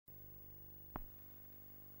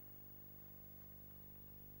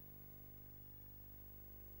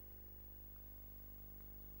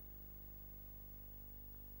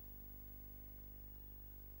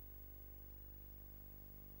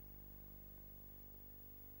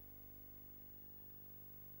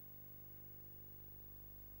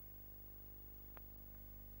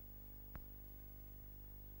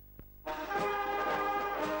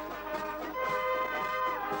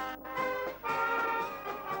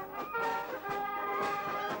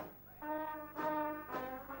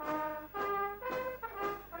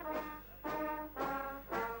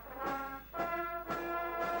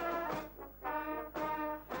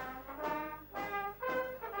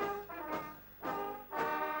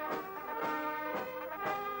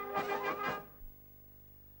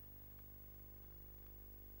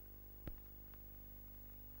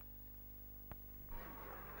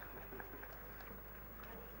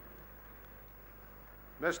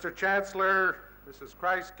Mr. Chancellor, Mrs.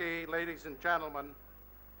 Kreisky, ladies and gentlemen,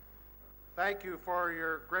 thank you for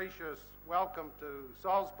your gracious welcome to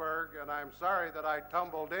Salzburg, and I'm sorry that I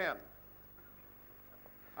tumbled in.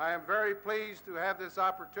 I am very pleased to have this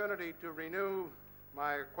opportunity to renew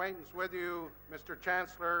my acquaintance with you, Mr.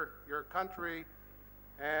 Chancellor, your country,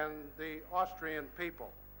 and the Austrian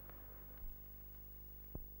people.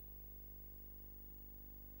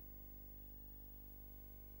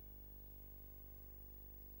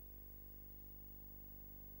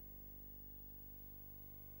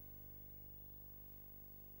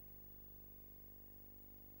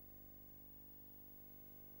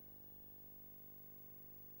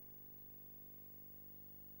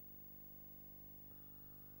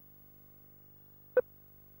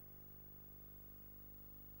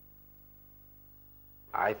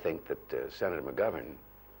 I think that Senator McGovern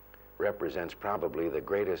represents probably the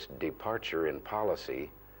greatest departure in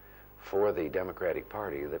policy for the Democratic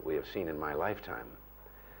Party that we have seen in my lifetime.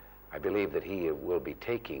 I believe that he will be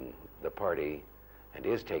taking the party and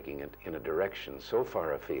is taking it in a direction so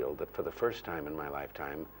far afield that for the first time in my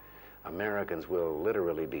lifetime, Americans will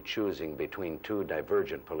literally be choosing between two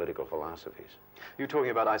divergent political philosophies. You're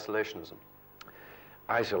talking about isolationism?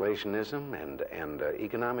 Isolationism and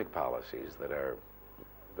economic policies that are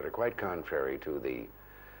quite contrary to the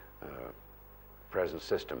present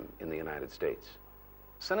system in the United States.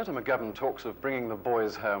 Senator McGovern talks of bringing the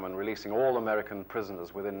boys home and releasing all American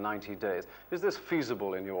prisoners within 90 days. Is this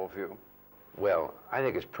feasible in your view? Well, I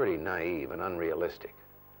think it's pretty naive and unrealistic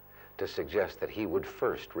to suggest that he would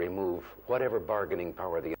first remove whatever bargaining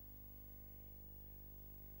power the